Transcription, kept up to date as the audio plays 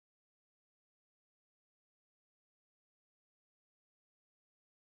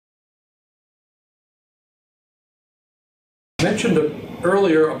mentioned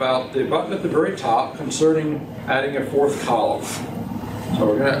earlier about the button at the very top concerning adding a fourth column. So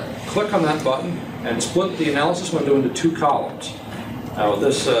we're going to click on that button and split the analysis window into two columns. Now with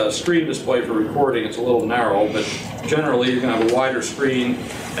this screen display for recording, it's a little narrow, but generally you're going to have a wider screen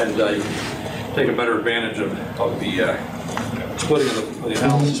and you can take a better advantage of the splitting of the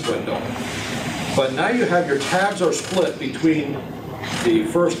analysis window. But now you have your tabs are split between the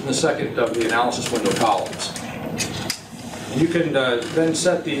first and the second of the analysis window columns. You can then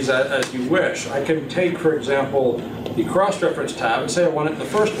set these as you wish. I can take, for example, the cross-reference tab and say I want it in the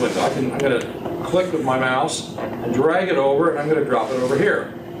first window. I'm going to click with my mouse and drag it over, and I'm going to drop it over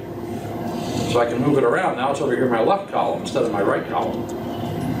here. So I can move it around. Now it's over here in my left column instead of my right column.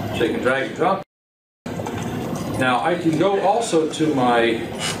 So you can drag and drop. Now I can go also to my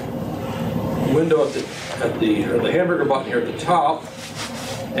window at the hamburger button here at the top,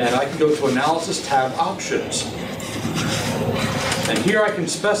 and I can go to Analysis tab Options. And here I can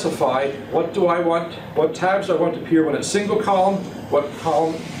specify what do I want, what tabs do I want to appear when it's single column,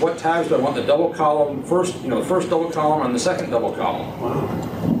 what tabs do I want the double column first, the first double column and the second double column.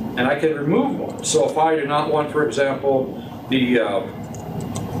 Wow. And I can remove one. So if I do not want, for example, the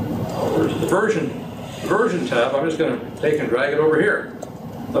version tab, I'm just going to take and drag it over here.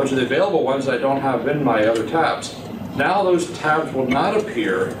 Those are the available ones that I don't have in my other tabs. Now those tabs will not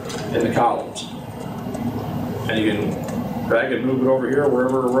appear in the columns. And you can drag and move it over here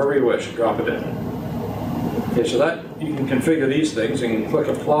wherever you wish, drop it in. Okay, so that you can configure these things and click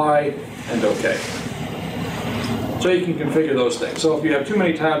Apply and OK. So you can configure those things. So if you have too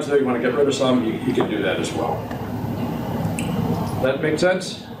many tabs there, you want to get rid of some, you can do that as well. That make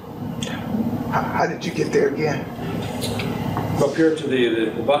sense? How did you get there again? Go up here to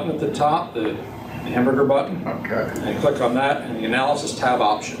the button at the top, the hamburger button. Okay. And click on that and the Analysis tab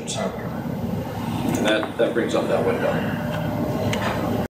Options. Okay. And that brings up that window.